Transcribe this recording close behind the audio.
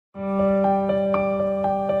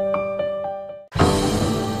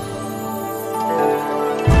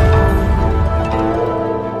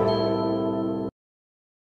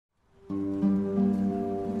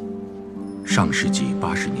上世纪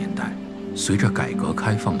80年代，随着改革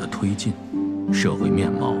开放的推进，社会面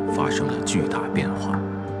貌发生了巨大变化，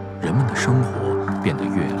人们的生活变得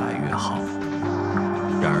越来越好。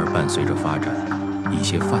然而，伴随着发展，一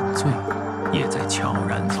些犯罪也在悄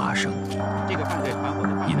然发生。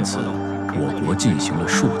因此，我国进行了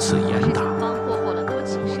数次严打。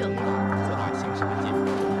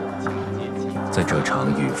在这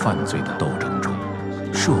场与犯罪的斗争中，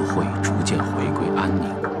社会逐渐回归安宁，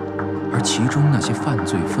而其中那些犯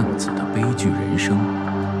罪分子的悲剧人生，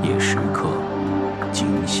也时刻警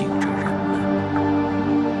醒着人们。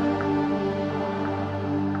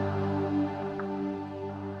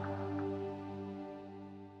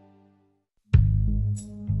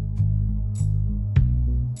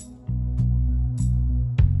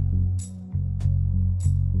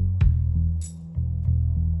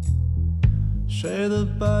谁的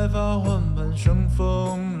白发缓伴生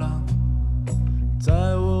风浪，在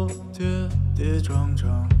我跌跌撞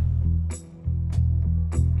撞。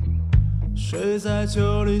谁在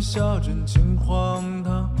酒里笑真情荒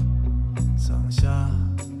唐，藏下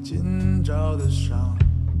今朝的伤。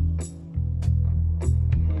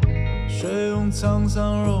谁用沧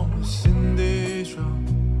桑融了心底霜，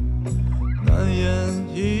难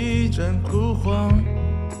掩一阵枯黄。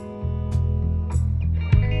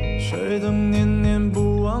谁等念念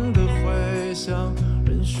不忘的回响，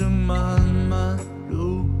人生漫漫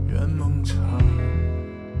路远梦长。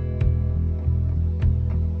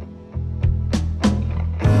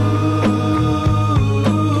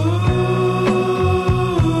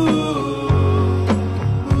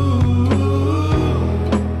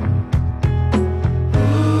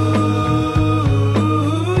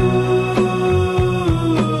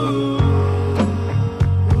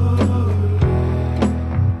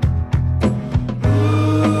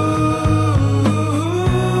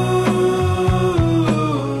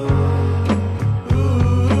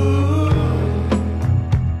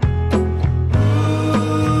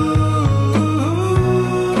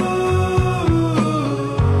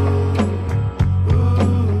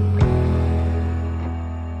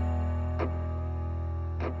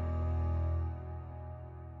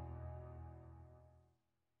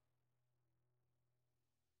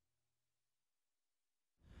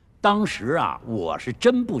当时啊，我是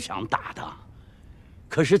真不想打他，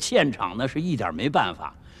可是现场呢是一点没办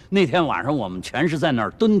法。那天晚上我们全是在那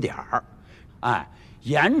儿蹲点儿，哎，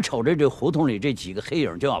眼瞅着这胡同里这几个黑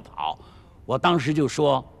影就要跑，我当时就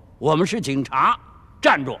说：“我们是警察，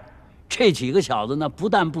站住！”这几个小子呢，不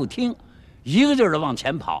但不听，一个劲儿的往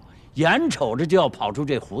前跑，眼瞅着就要跑出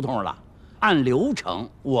这胡同了。按流程，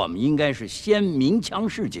我们应该是先鸣枪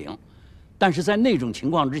示警，但是在那种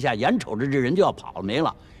情况之下，眼瞅着这人就要跑了没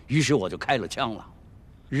了。于是我就开了枪了，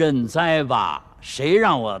认栽吧，谁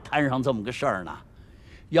让我摊上这么个事儿呢？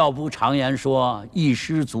要不常言说一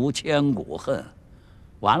失足千古恨，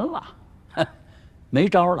完了，没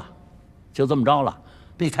招了，就这么着了，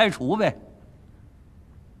被开除呗。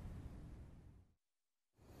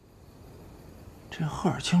这赫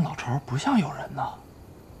尔清老头不像有人呢，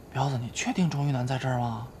彪子，你确定钟玉楠在这儿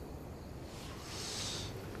吗？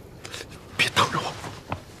别挡着我！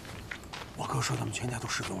我哥说他们全家都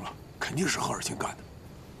失踪了，肯定是赫尔清干的。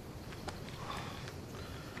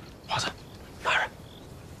华子，拿着，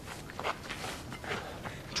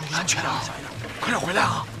注意安全啊！快点回来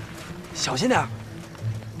啊！小心点。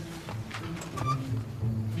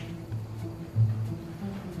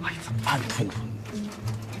哎呀，怎么办？痛苦！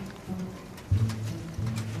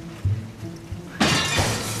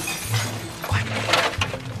快！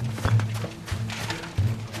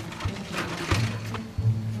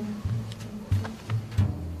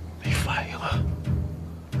没反应啊！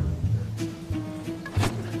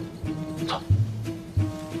走。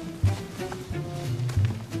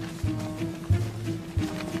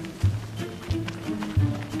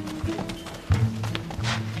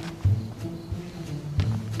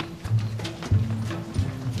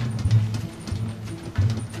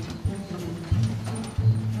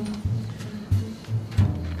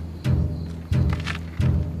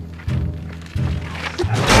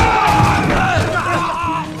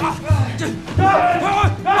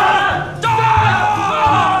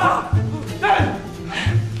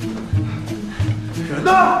人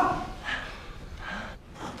呢？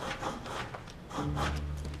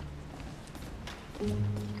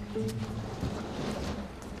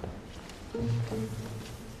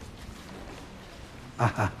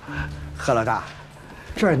贺老大，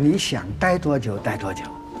这儿你想待多久待多久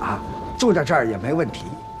啊？住在这儿也没问题，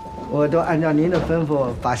我都按照您的吩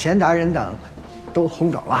咐把闲杂人等都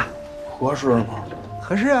轰走了。合适吗？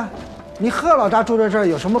合适啊！你贺老大住在这儿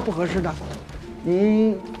有什么不合适的？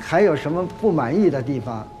您还有什么不满意的地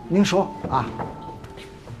方，您说啊。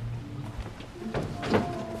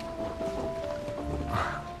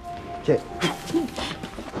这，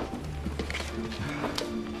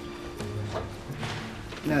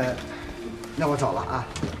那我走了啊。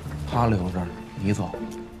他留这儿，你走。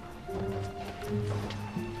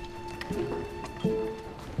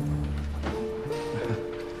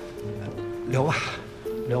留吧，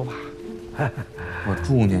留吧。我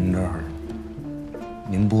住您这儿，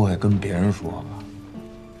您不会跟别人说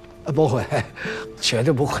吧？不会，绝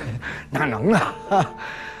对不会，哪能啊？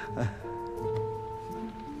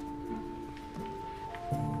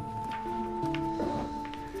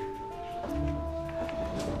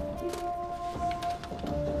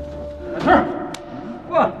是，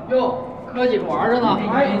哇哟，科技馆着呢，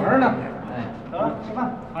还玩呢。哎，走了，吃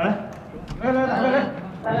饭。好嘞，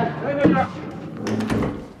来。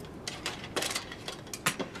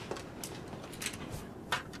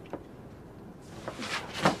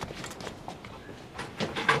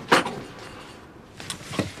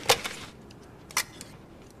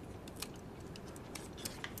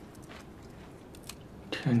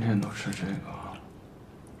天天都吃这个。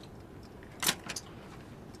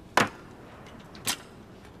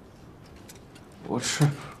我吃。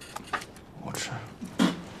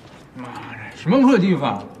妈呀，什么破地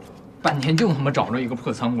方？半天就他妈找着一个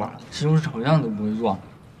破餐馆，西红柿炒酱都不会做。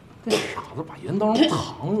这傻子把盐当成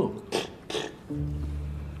糖了。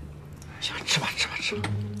行，吃吧。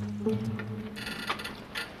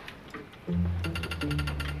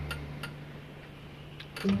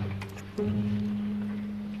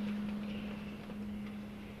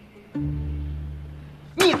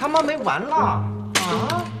你他妈没完了啊！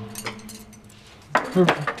对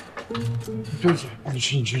不起，你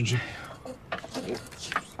吃。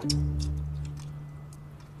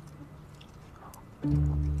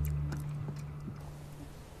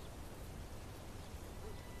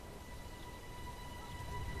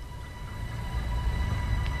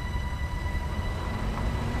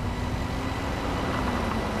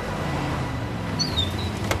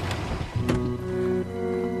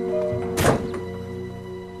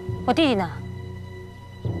我弟弟呢？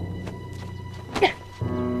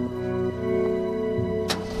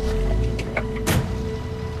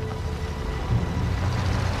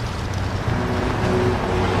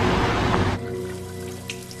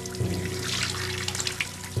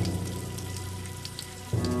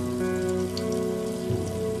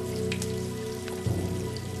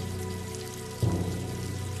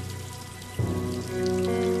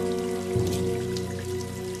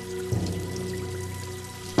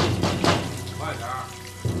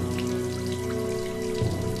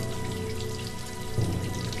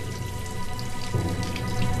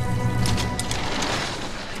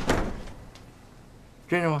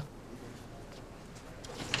真是吗？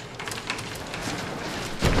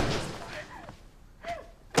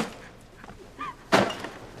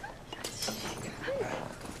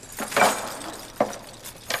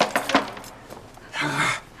大哥，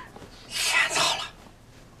天糟了！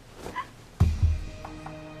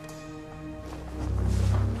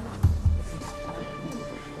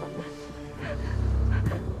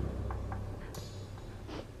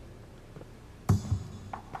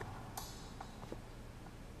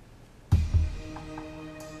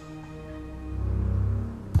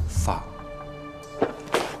仨，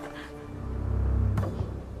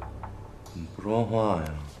你不说话呀？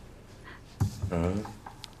嗯？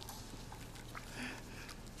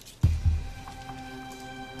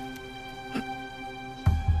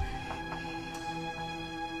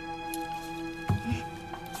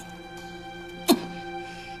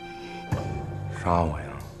杀我呀？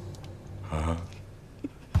啊？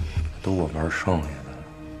都我玩剩下的。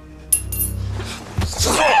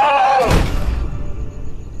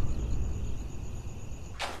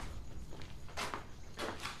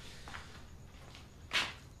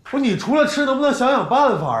不是你除了吃，能不能想想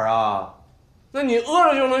办法啊？那你饿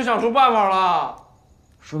着就能想出办法了。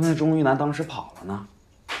说不定钟玉楠当时跑了呢，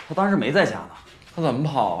他当时没在家呢。他怎么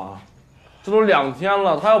跑啊？这都2天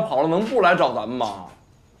了，他要跑了能不来找咱们吗？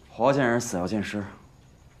活见人，死要见尸，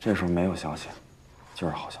这时候没有消息，就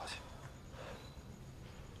是好消息。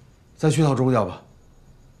再去趟钟家吧，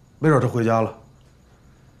没准他回家了。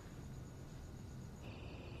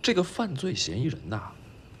这个犯罪嫌疑人呐，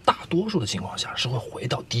大多数的情况下是会回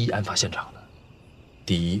到第一案发现场的。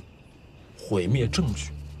第一，毁灭证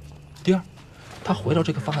据；第二，他回到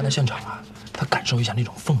这个犯案的现场啊，他感受一下那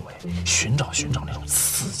种氛围，寻找那种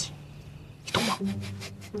刺激，你懂吗？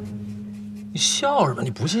你笑什么？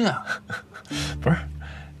你不信啊？不是，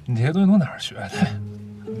你这些东西都哪儿学的？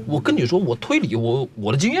我跟你说，我推理，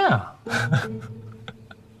我的经验啊。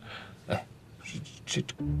这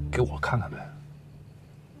给我看看呗。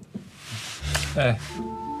哎，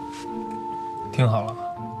听好了，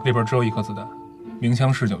里边只有1颗子弹，鸣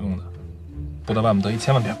枪示警用的，不到万不得已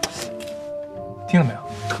千万别。听到没有？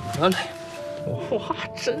得嘞，哇，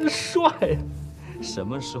真帅呀！什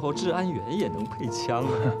么时候治安员也能配枪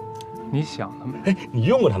啊？你想的没？哎，你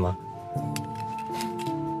用过它吗？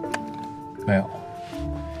没有，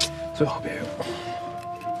最好别用。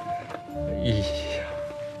哎呀，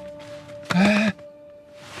哎，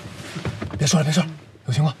别说了，别说了，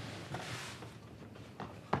有情况。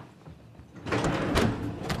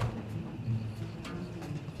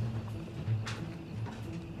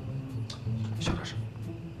小点声。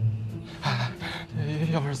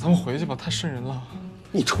要不然咱们回去吧，太瘆人了。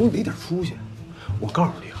你瞅你那点出息！我告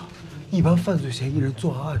诉你啊，一般犯罪嫌疑人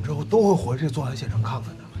做完案之后都会回这作案现场看看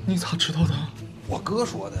的。你咋知道的？我哥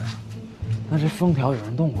说的。那这封条有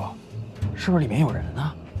人动过，是不是里面有人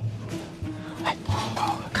呢？哎，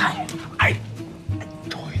看一眼。哎，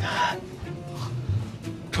周雨楠，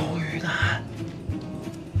周雨楠，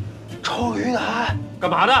周雨楠，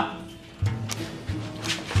干嘛的？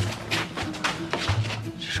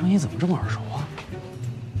这声音怎么这么耳熟啊？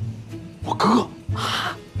我哥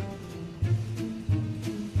啊！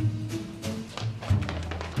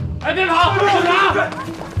哎，别跑！警察！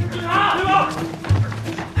警察！别跑！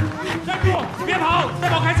站住！别跑！再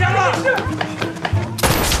跑开枪了！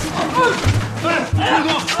开动！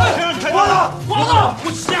黄总！黄总！我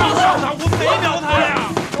吓到他，我没瞄他呀！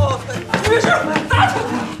你没事？打住！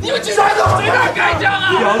你们警察怎么随便开枪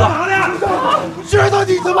啊？苗子，知道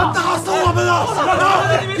你他妈打死我们了！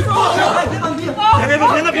你别放手！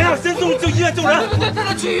别闹！先送医院救人！对，带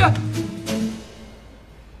他去医院。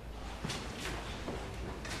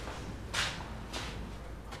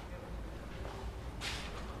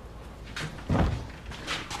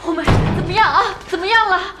我们怎么样啊？怎么样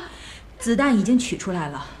了？子弹已经取出来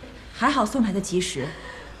了，还好送来的及时，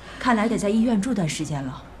看来得在医院住段时间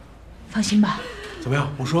了。放心吧。怎么样？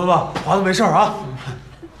我说吧，华子没事啊。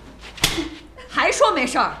还说没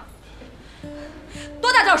事儿？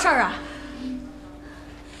多大叫事儿啊！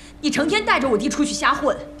你成天带着我弟出去瞎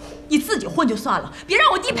混，你自己混就算了，别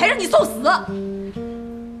让我弟陪着你送死。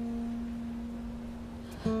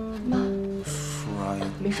妈，叔阿姨，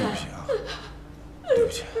没事。对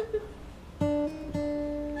不起。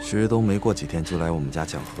徐卫东没过几天就来我们家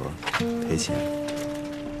讲和赔钱，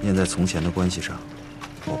念在从前的关系上，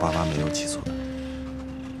我爸妈没有起诉他。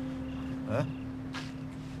哎，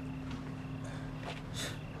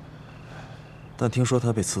但听说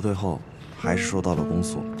他被辞退后，还是受到了公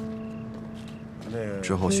诉，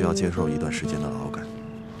之后需要接受一段时间的劳改。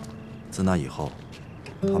自那以后，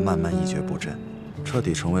他慢慢一蹶不振，彻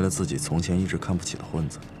底成为了自己从前一直看不起的混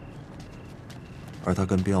子。而他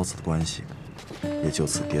跟彪子的关系，也就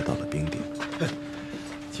此跌到了冰点。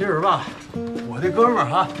其实吧，我这哥们儿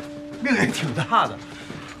哈，命也挺大的，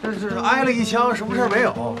但是挨了一枪，什么事儿没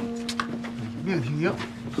有，命挺硬。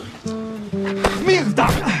命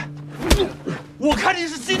大，我看你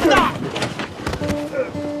是心大。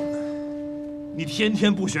你天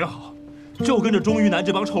天不学好，就跟着钟玉楠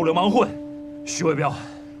这帮臭流氓混。徐伟彪，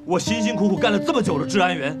我辛辛苦苦干了这么久的治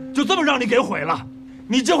安员，就这么让你给毁了，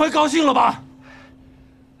你这回高兴了吧？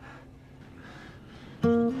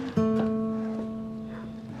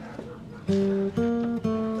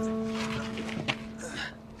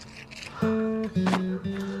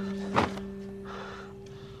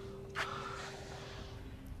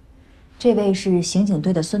这位是刑警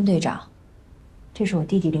队的孙队长，这是我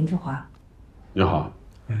弟弟林志华。你好。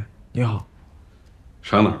你好。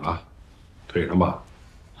伤哪儿了？腿上吧？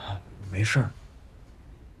没事儿。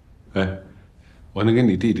哎，我能跟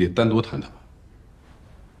你弟弟单独谈谈吗？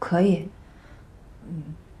可以。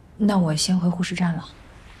那我先回护士站了，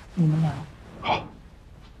你们聊。好。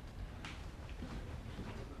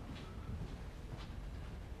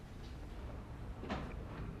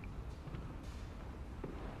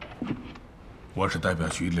我是代表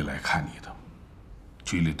局里来看你的，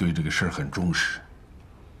局里对这个事儿很重视，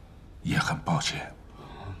也很抱歉。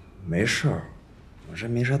没事儿，我这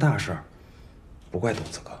没啥大事儿，不怪董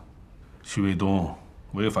子哥。徐卫东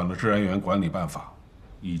违反了治安员管理办法，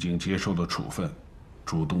已经接受了处分，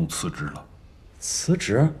主动辞职了。辞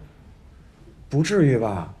职？不至于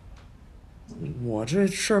吧？我这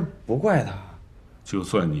事儿不怪他。就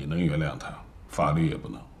算你能原谅他，法律也不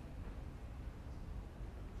能。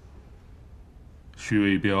徐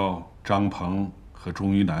卫彪、张鹏和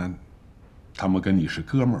钟于南，他们跟你是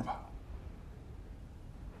哥们儿吧？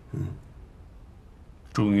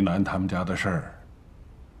钟于南他们家的事儿，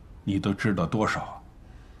你都知道多少？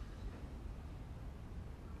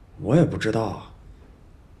我也不知道啊，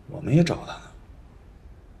我们也找他呢。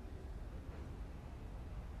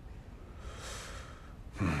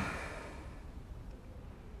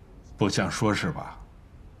不想说是吧？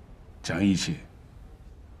讲义气。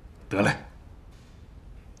得嘞，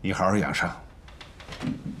你好好养伤。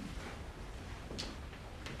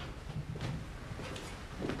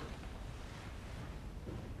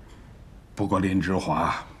不过林之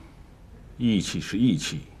华，义气是义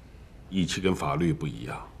气，义气跟法律不一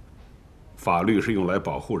样。法律是用来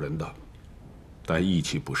保护人的，但义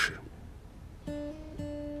气不是。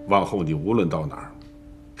往后你无论到哪儿，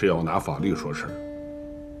只要拿法律说事儿，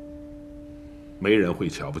没人会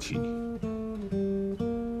瞧不起你。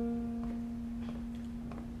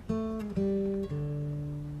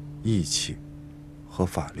义气和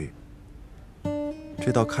法律，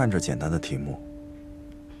这道看着简单的题目，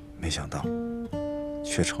没想到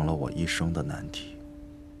却成了我一生的难题。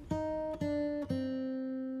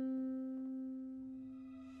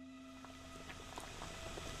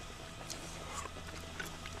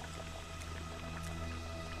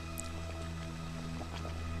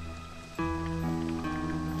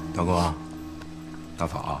大哥，大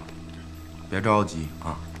嫂，别着急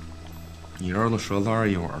啊！你儿子佘三儿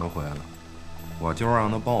一会儿就回来，我就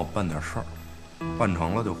让他帮我办点事儿，办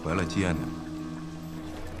成了就回来接你了。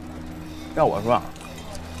要我说啊，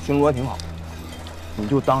巡逻挺好，你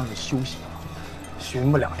就当是休息，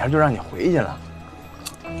巡不2天就让你回去了。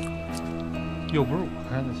又不是我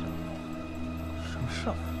开的枪，什么事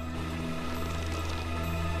儿？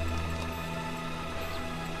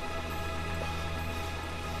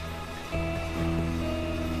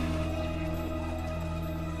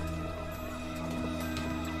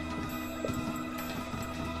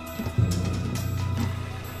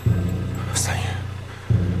三爷，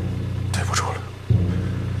对不住了，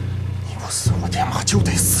你不死，我爹妈就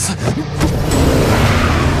得死。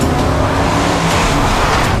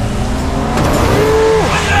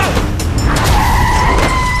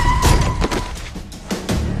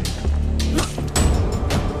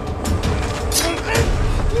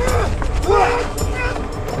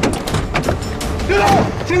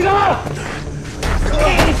警察！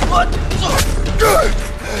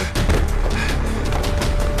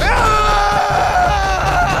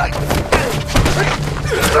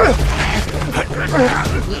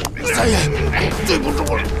三爷，对不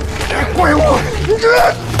住了，怪我。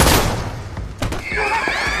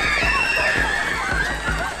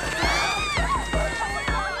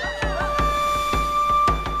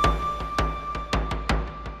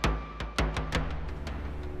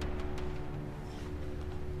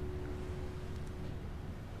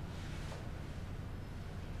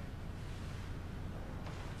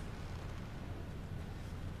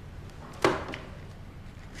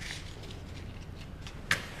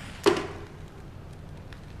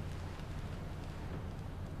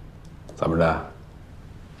怎么着？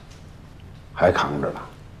还扛着呢？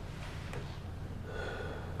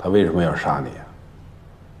他为什么要杀你啊？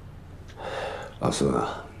老孙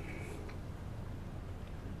啊，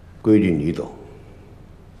规矩你懂，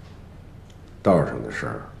道上的事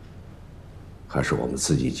儿，还是我们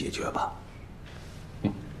自己解决吧。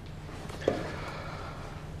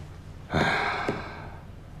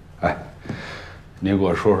哎，你给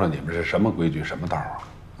我说说你们是什么规矩什么道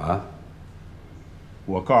啊？啊？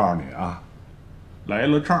我告诉你啊，来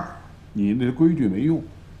了这儿，你那规矩没用。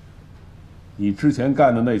你之前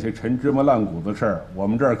干的那些陈芝麻烂谷子事儿，我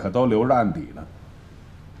们这儿可都留着案底呢。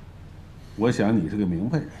我想你是个明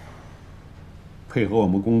白人，配合我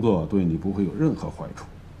们工作对你不会有任何坏处。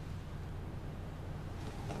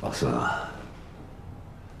老孙啊，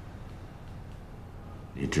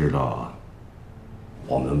你知道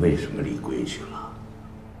我们为什么立规矩了？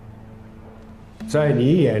在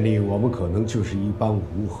你眼里，我们可能就是一帮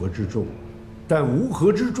乌合之众，但乌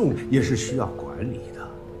合之众也是需要管理的。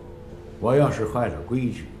我要是坏了规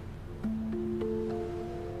矩，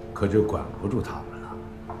可就管不住他们了。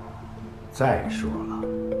再说了，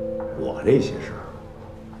我那些事儿，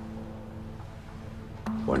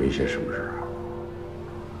我那些什么事儿啊？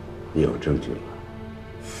你有证据了？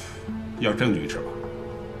要证据是吧？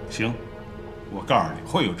行，我告诉你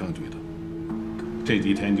会有证据的。这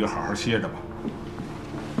几天你就好好歇着吧。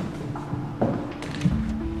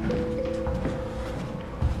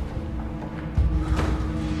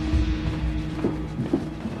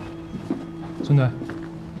孙队，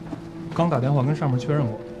刚打电话跟上面确认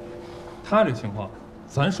过，他这情况，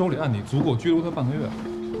咱手里案底足够拘留他半个月。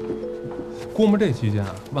估摸这期间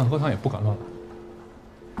啊，万和堂也不敢乱来。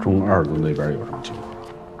中二路那边有什么情况？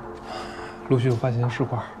陆续有发现尸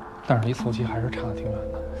块，但是离凑齐还是差得挺远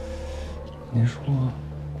的。您说，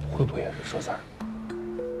会不会也是佘三儿？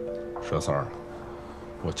佘三儿，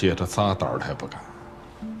我借他仨胆儿他也不敢。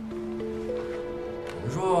你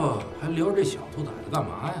说还留着这小兔崽子干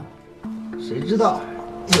嘛呀？谁知道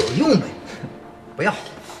有用没？不要，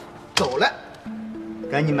走了，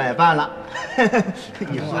赶紧买饭了。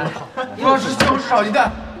你说好，我要吃西红柿炒鸡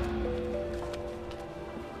蛋。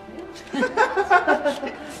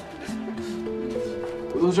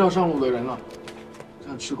我都是要上路的人了，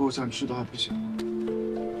想吃够想吃的还不行。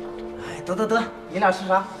哎，得，你俩吃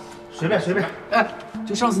啥？随便。哎，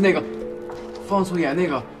就上次那个，放粗盐那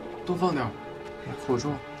个，多放点。火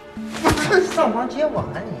猪。上房揭瓦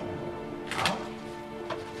你。啊？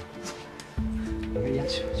你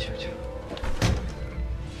去。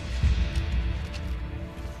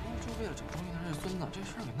就为了整中医男这孙子，这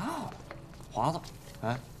事儿给闹的。华子，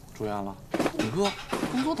哎，住院了，你哥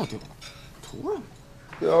工作都丢了，图什么？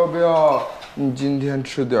彪彪，你今天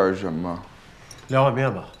吃点什么？2碗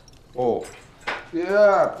面吧。哦，爹，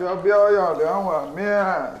彪彪要2碗面。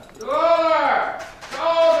得嘞，稍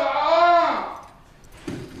等。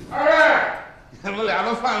二位，你们俩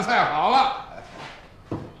的饭菜好了。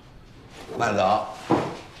慢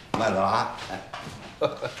走啊！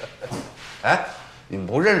哎，你们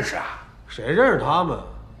不认识啊？谁认识他们？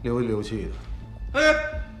流里流气的。哎，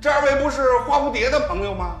这2位不是花蝴蝶的朋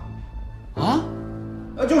友吗？啊？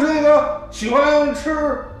就是那个喜欢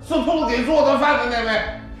吃四兔子给做的饭的那位。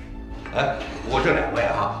哎，我这2位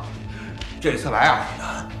啊，这次来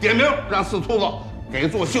啊，点名让四兔子给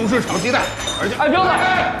做西红柿炒鸡蛋，而且……哎，彪子，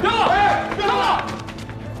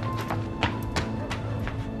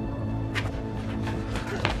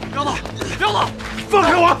放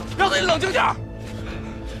开我！彪子，你冷静点。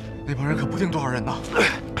那帮人可不定多少人呢，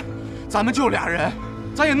咱们就2人，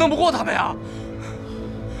咱也弄不过他们呀。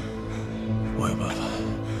我有办法，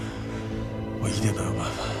我一定能有办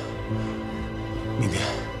法。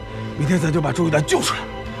明天咱就把周玉丹救出来。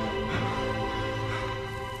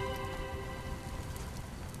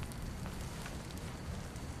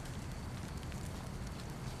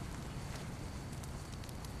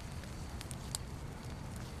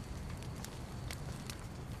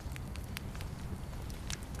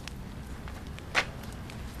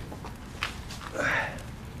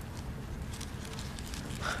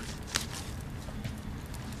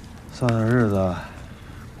算算日子，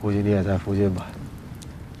估计你也在附近吧。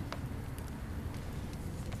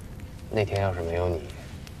那天要是没有你，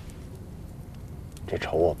这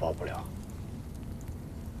仇我报不了。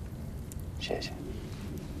谢谢。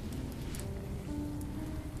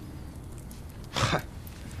嗨，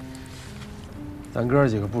咱哥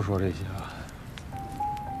几个不说这些啊。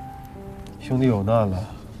兄弟有难了，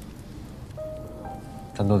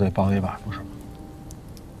咱都得帮一把，不是吗？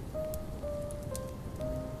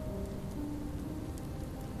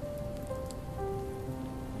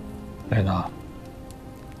磊子，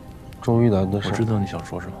钟玉楠的事，我知道你想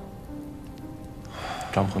说什么。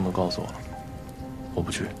张鹏都告诉我了，我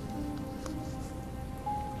不去。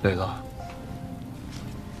磊子，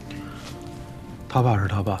他爸是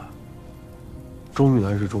他爸，钟玉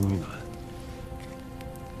楠是钟玉楠。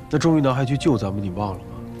那钟玉楠还去救咱们，你忘了吗？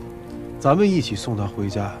咱们一起送他回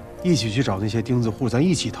家，一起去找那些钉子户，咱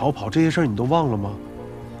一起逃跑，这些事儿你都忘了吗？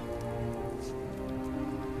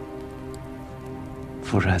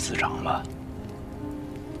父债子偿吧。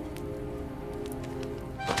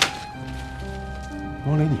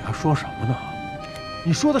王磊，你还说什么呢？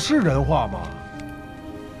你说的是人话吗？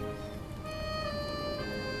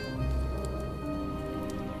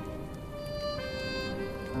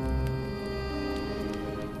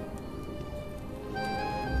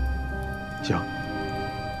行，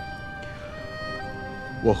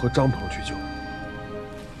我和张鹏去救。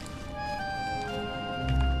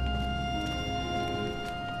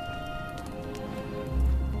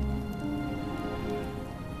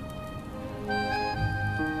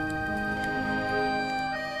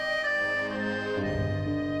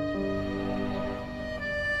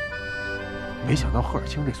没想到赫尔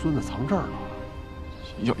清这孙子藏这儿了。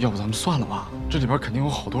要不咱们算了吧，这里边肯定有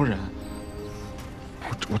好多人。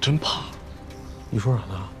我真怕。你说啥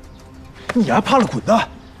呢？你还怕了滚蛋！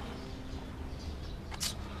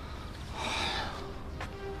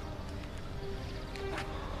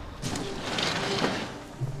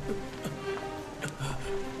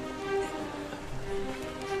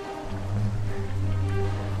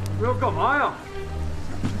不要干嘛呀？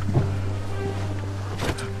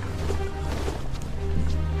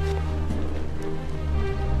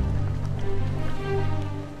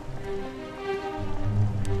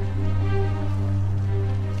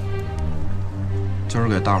今儿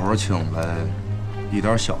给大伙儿请来一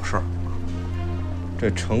点小事儿。这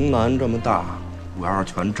城南这么大，我要是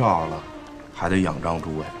全照了，还得仰仗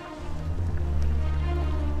诸位。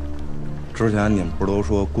之前你们不是都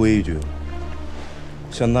说规矩吗？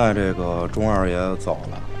现在这个钟二爷走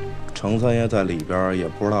了，程三爷在里边，也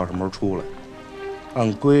不知道什么时候出来。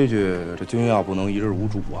按规矩，这军药不能一日无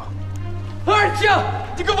主啊。何二庆，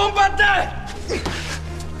你个王八蛋！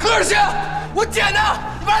何二庆，我姐呢？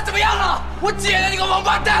你把她怎么样了？我姐呢？你个王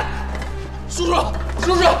八蛋！叔叔，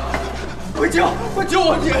快救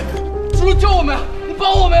我姐！叔叔救我们，你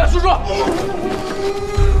帮我们呀，叔叔！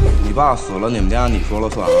你爸死了，你们家你说了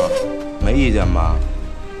算啊，没意见吧？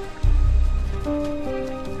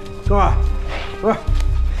哥们儿，不是，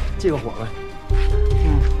借个火呗。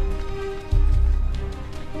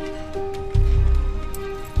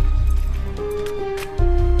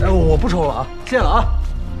哎，我不抽了啊，谢了啊。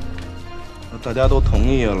那大家都同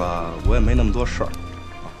意了，我也没那么多事儿，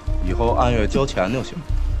以后按月交钱就行。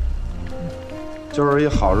今儿一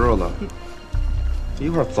好日子，一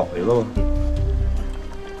块走一个吧。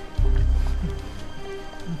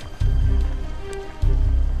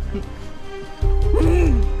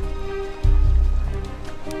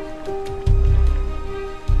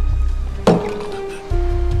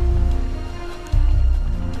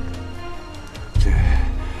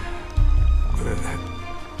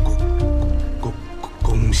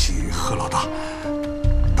恭喜贺老大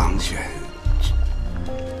当选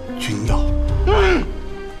军药。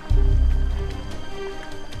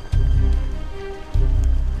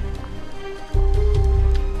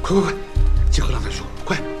快，敬贺老大叔，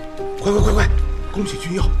快！恭喜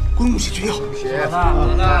军药，恭喜军药！谢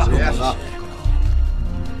老大，谢老大。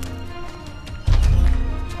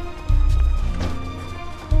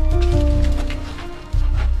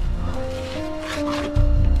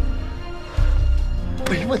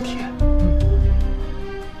没问题。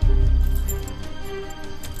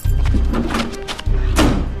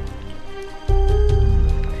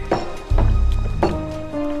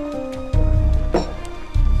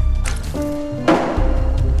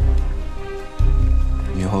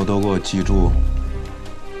以后都给我记住，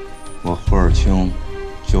我何尔清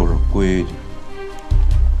就是规矩。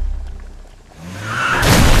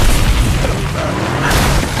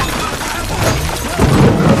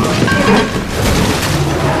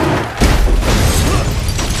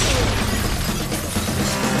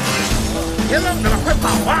别愣着了，快跑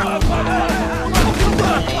啊！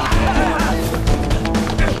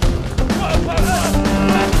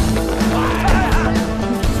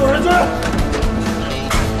有人追！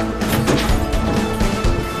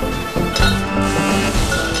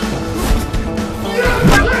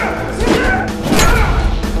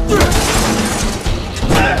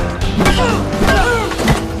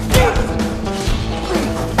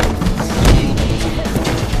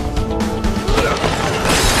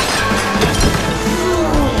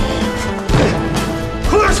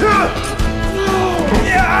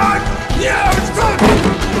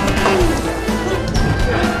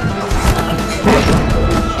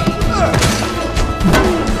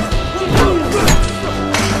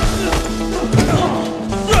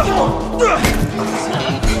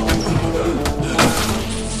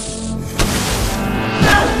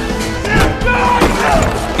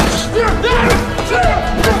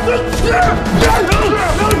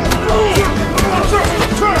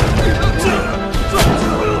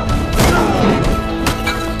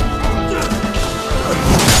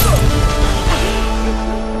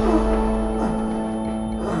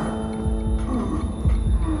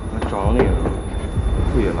找你呢，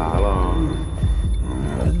自己来了。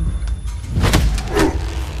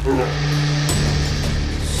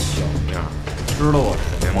小样，知道我是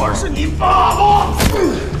谁吗？我是你爸爸。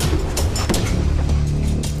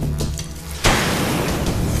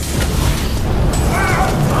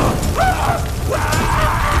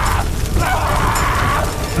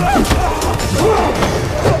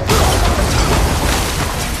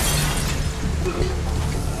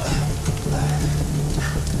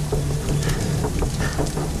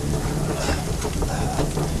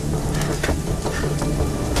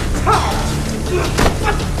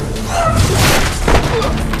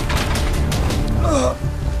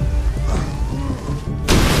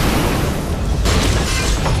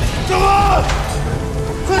长官，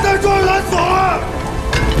快带庄玉兰走了！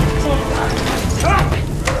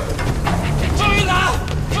庄玉兰，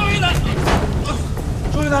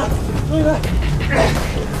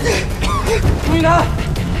啊！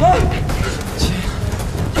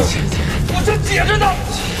我正解着呢，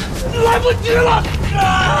来不及了！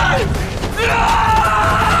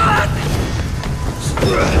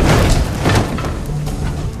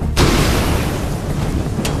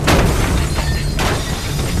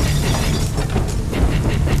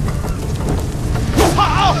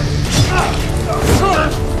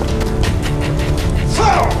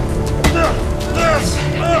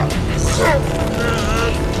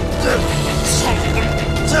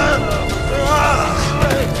操！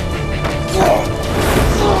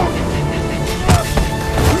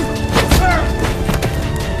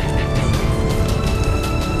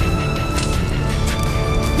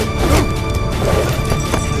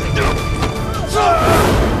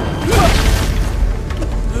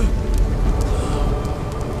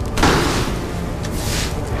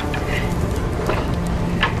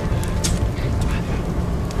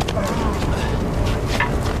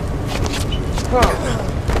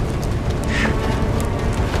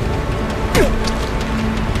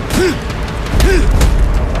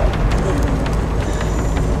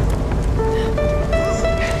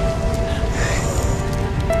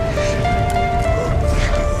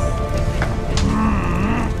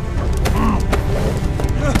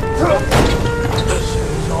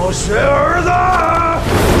学儿子！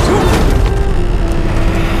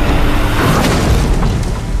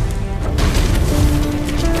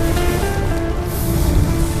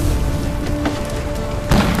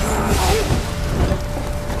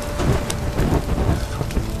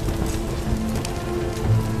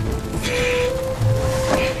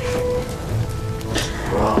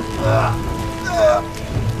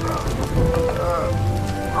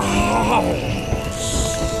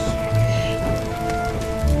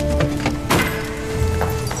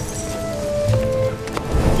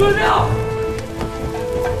水表，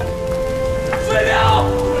水表，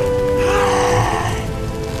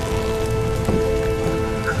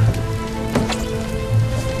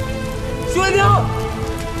水表。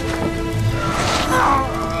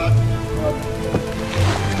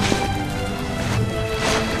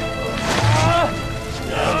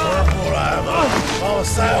两腿不来吧，把我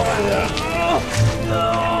塞回去。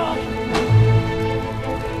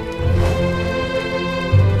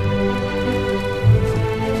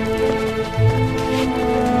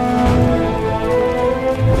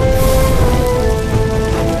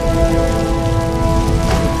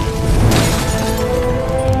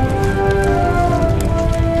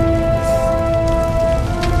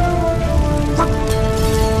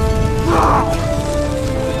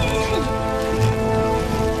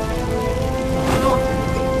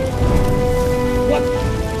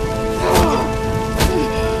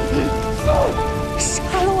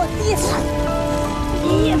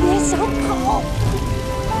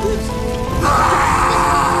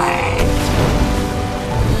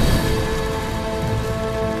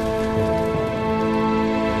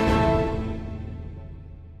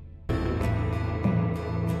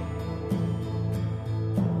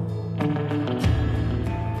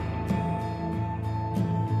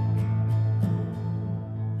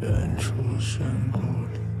远处山谷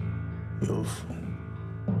里有风，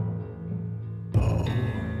包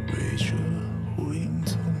围着无影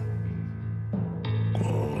踪。过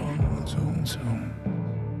往匆匆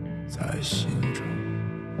在心中，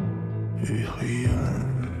与黑暗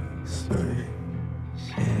随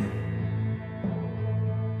心。